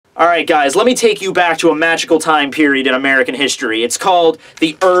Alright guys, let me take you back to a magical time period in American history. It's called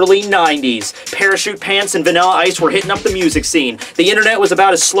the early 90s. Parachute pants and Vanilla Ice were hitting up the music scene. The internet was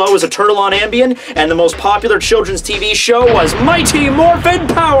about as slow as a turtle on Ambien, and the most popular children's TV show was Mighty Morphin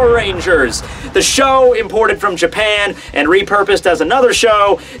Power Rangers. The show, imported from Japan and repurposed as another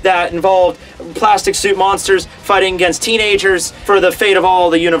show that involved plastic suit monsters fighting against teenagers for the fate of all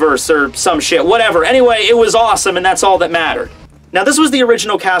the universe or some shit, whatever. Anyway, it was awesome and that's all that mattered. Now, this was the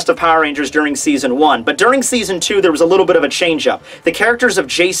original cast of Power Rangers during Season 1, but during Season 2, there was a little bit of a change-up. The characters of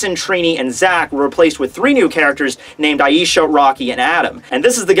Jason, Trini, and Zack were replaced with 3 new characters named Aisha, Rocky, and Adam. And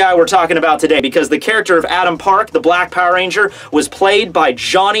this is the guy we're talking about today, because the character of Adam Park, the Black Power Ranger, was played by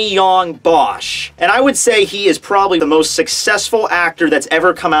Johnny Yong Bosch. And I would say he is probably the most successful actor that's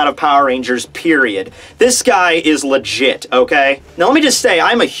ever come out of Power Rangers, period. This guy is legit, okay? Now, let me just say,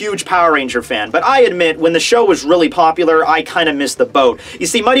 I'm a huge Power Ranger fan, but I admit, when the show was really popular, I kind of missed the boat. You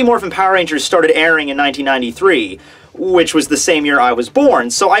see, Mighty Morphin Power Rangers started airing in 1993, which was the same year I was born,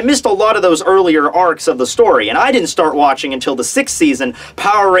 so I missed a lot of those earlier arcs of the story, and I didn't start watching until the 6th season,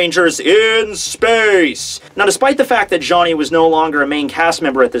 Power Rangers in Space! Now, despite the fact that Johnny was no longer a main cast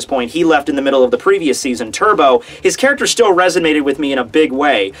member at this point, he left in the middle of the previous season, Turbo, his character still resonated with me in a big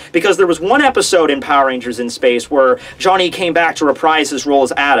way, because there was one episode in Power Rangers in Space where Johnny came back to reprise his role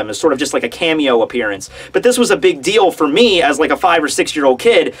as Adam, as sort of just like a cameo appearance. But this was a big deal for me as like a 5 or 6-year-old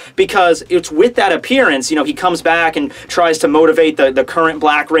kid, because it's with that appearance, you know, he comes back and tries to motivate the current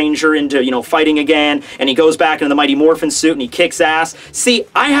Black Ranger into, you know, fighting again, and he goes back into the Mighty Morphin suit and he kicks ass. See,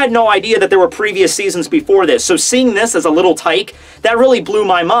 I had no idea that there were previous seasons before this, so seeing this as a little tyke, that really blew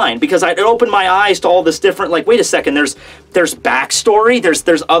my mind, because it opened my eyes to all this different, like, wait a second, there's backstory,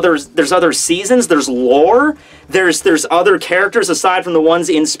 there's other seasons, there's lore, there's other characters aside from the ones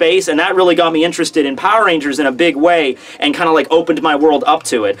in space, and that really got me interested in Power Rangers in a big way, and kind of like opened my world up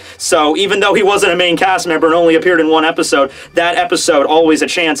to it. So even though he wasn't a main cast member and only appeared in one episode, that episode, Always a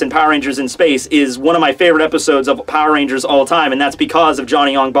Chance in Power Rangers in Space, is one of my favorite episodes of Power Rangers all time, and that's because of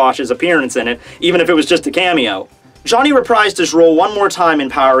Johnny Yong Bosch's appearance in it, even if it was just a cameo. Johnny reprised his role one more time in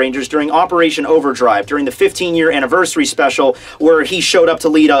Power Rangers during Operation Overdrive, during the 15-year anniversary special, where he showed up to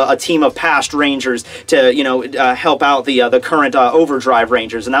lead a team of past Rangers to, you know, help out the current Overdrive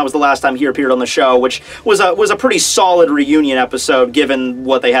Rangers, and that was the last time he appeared on the show, which was a pretty solid reunion episode, given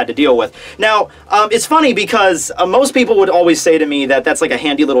what they had to deal with. Now, it's funny because most people would always say to me that that's like a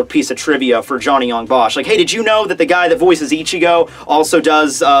handy little piece of trivia for Johnny Yong Bosch. Like, hey, did you know that the guy that voices Ichigo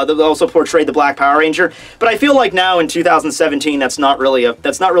also portrayed the Black Power Ranger? But I feel like now in 2017, that's not really a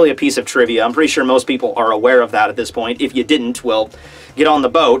piece of trivia. I'm pretty sure most people are aware of that at this point. If you didn't, well, get on the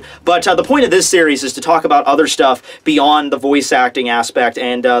boat. But the point of this series is to talk about other stuff beyond the voice acting aspect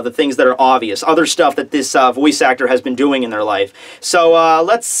and the things that are obvious. Other stuff that this voice actor has been doing in their life. So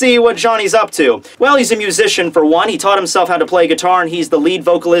let's see what Johnny's up to. Well, he's a musician for one. He taught himself how to play guitar, and he's the lead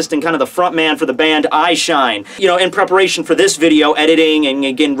vocalist and kind of the front man for the band I Shine. You know, in preparation for this video, editing and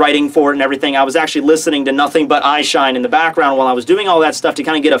again writing for it and everything, I was actually listening to nothing but I Shine in the background while I was doing all that stuff to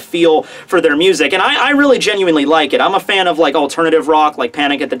kind of get a feel for their music. And I really genuinely like it. I'm a fan of like alternative rock, like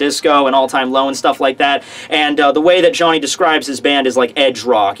Panic at the Disco and All Time Low and stuff like that, and the way that Johnny describes his band is like edge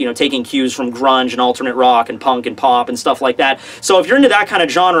rock, you know, taking cues from grunge and alternate rock and punk and pop and stuff like that. So if you're into that kind of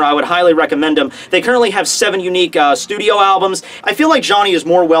genre, I would highly recommend them. They currently have 7 unique studio albums. I feel like Johnny is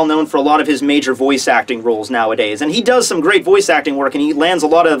more well known for a lot of his major voice acting roles nowadays, and he does some great voice acting work, and he lands a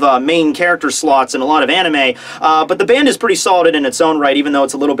lot of main character slots in a lot of anime, but the band is pretty solid in its own right, even though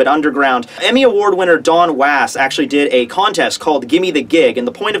it's a little bit underground. Emmy Award winner Don Wass actually did a contest called Gimme the Gig, and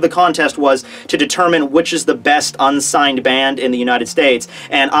the point of the contest was to determine which is the best unsigned band in the United States,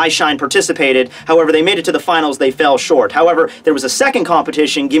 and I Shine participated. However, they made it to the finals, they fell short. However, there was a second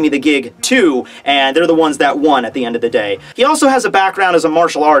competition, Gimme the Gig 2, and they're the ones that won at the end of the day. He also has a background as a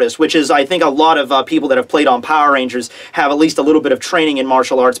martial artist, which is, I think, a lot of people that have played on Power Rangers have at least a little bit of training in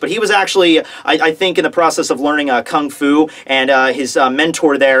martial arts, but he was actually, I think, in the process of learning Kung Fu, and his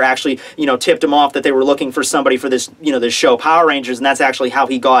mentor there actually, you know, tipped him off that they were looking for somebody for this, you know, this show, Power Rangers, and that's actually how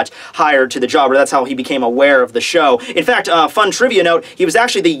he got hired to the job, or that's how he became aware of the show. In fact, fun trivia note, he was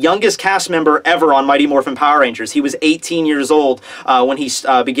actually the youngest cast member ever on Mighty Morphin Power Rangers. He was 18 years old when he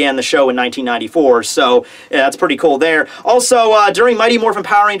began the show in 1994, so yeah, that's pretty cool there. Also, during Mighty Morphin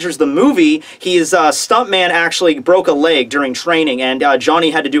Power Rangers, the movie, his stuntman actually broke a leg during training, and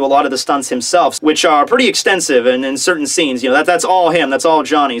Johnny had to do a lot of the stunts himself, which are pretty extensive, and in certain scenes, you know, that's all him, that's all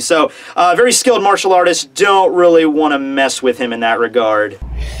Johnny. So, very skilled martial artist, don't really want to mess with him in that regard.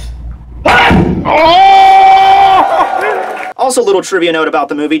 Also, a little trivia note about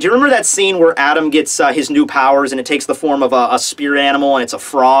the movie. Do you remember that scene where Adam gets his new powers and it takes the form of a spirit animal and it's a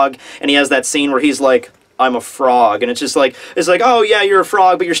frog? And he has that scene where he's like, I'm a frog, and it's like, oh yeah, you're a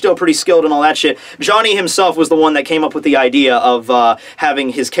frog, but you're still pretty skilled and all that shit. Johnny himself was the one that came up with the idea of having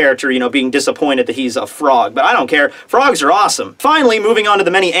his character, you know, being disappointed that he's a frog, but I don't care. Frogs are awesome. Finally, moving on to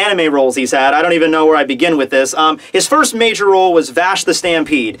the many anime roles he's had, I don't even know where I begin with this. His first major role was Vash the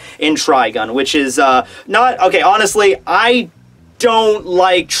Stampede in Trigun, which is not, okay, honestly, I don't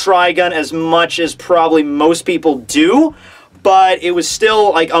like Trigun as much as probably most people do, but it was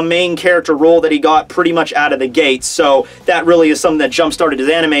still like a main character role that he got pretty much out of the gate, so that really is something that jump-started his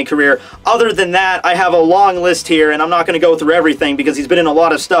anime career. Other than that, I have a long list here, and I'm not going to go through everything because he's been in a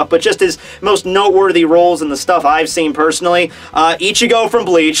lot of stuff, but just his most noteworthy roles in the stuff I've seen personally. Ichigo from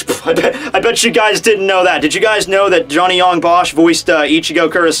Bleach. I bet you guys didn't know that. Did you guys know that Johnny Yong Bosch voiced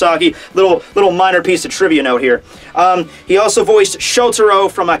Ichigo Kurosaki? Little minor piece of trivia note here. He also voiced Shotaro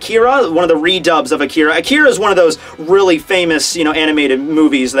from Akira, one of the redubs of Akira. Akira is one of those really famous, you know, animated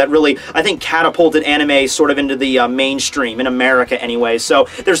movies that really, I think, catapulted anime sort of into the mainstream, in America anyway. So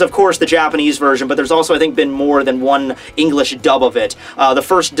there's, of course, the Japanese version, but there's also, I think, been more than one English dub of it. The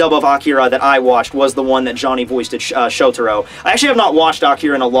first dub of Akira that I watched was the one that Johnny voiced at Shotaro. I actually have not watched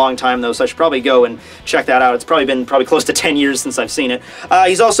Akira in a long time, though, so I should probably go and check that out. It's probably been close to 10 years since I've seen it.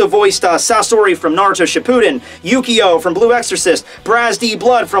 He's also voiced Sasori from Naruto Shippuden, Yukio from Blue Exorcist, Braz D.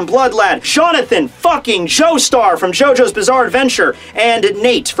 Blood from Blood Lad, Jonathan fucking Joestar from JoJo's Bizarre Adventure, and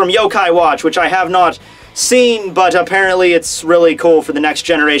Nate from Yokai Watch, which I have not seen, but apparently it's really cool for the next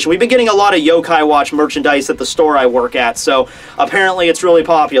generation. We've been getting a lot of Yokai Watch merchandise at the store I work at, so apparently it's really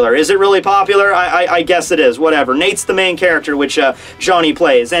popular. Is it really popular? I guess it is. Whatever. Nate's the main character, which Johnny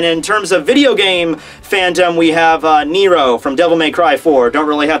plays. And in terms of video game fandom, we have Nero from Devil May Cry 4. Don't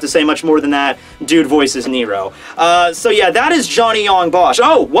really have to say much more than that. Dude voices Nero. So yeah, that is Johnny Yong Bosch.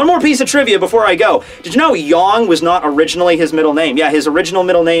 Oh, one more piece of trivia before I go. Did you know Yong was not originally his middle name? Yeah, his original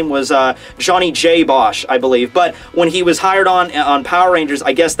middle name was Johnny J. Bosch, I believe. But when he was hired on Power Rangers,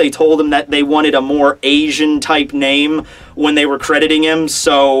 I guess they told him that they wanted a more Asian-type name when they were crediting him,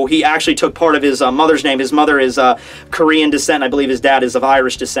 so he actually took part of his mother's name. His mother is Korean descent. I believe his dad is of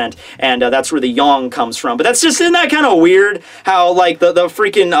Irish descent, and that's where the Yong comes from. But that's just, isn't that kind of weird how, like, the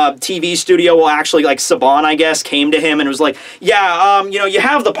freaking TV studio will actually, like, Saban, I guess, came to him and was like, yeah, you know, you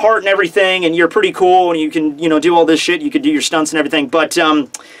have the part and everything, and you're pretty cool, and you can, you know, do all this shit, you could do your stunts and everything, but,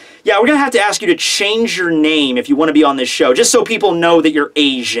 yeah, we're gonna have to ask you to change your name if you want to be on this show, just so people know that you're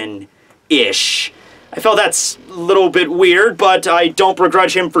Asian-ish. I felt that's a little bit weird, but I don't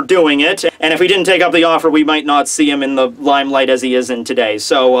begrudge him for doing it. And if we didn't take up the offer, we might not see him in the limelight as he is in today.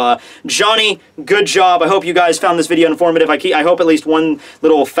 So, Johnny, good job. I hope you guys found this video informative. I hope at least one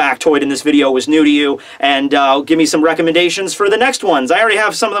little factoid in this video was new to you. And give me some recommendations for the next ones. I already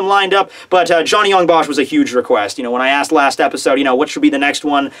have some of them lined up, but Johnny Yong Bosch was a huge request. You know, when I asked last episode, you know, what should be the next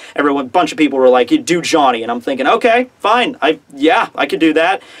one, a bunch of people were like, you do Johnny. And I'm thinking, okay, fine. Yeah, I could do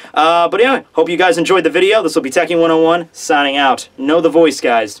that. But anyway, hope you guys enjoyed the video. This will be Tekking101 signing out. Know the voice,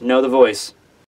 guys. Know the voice.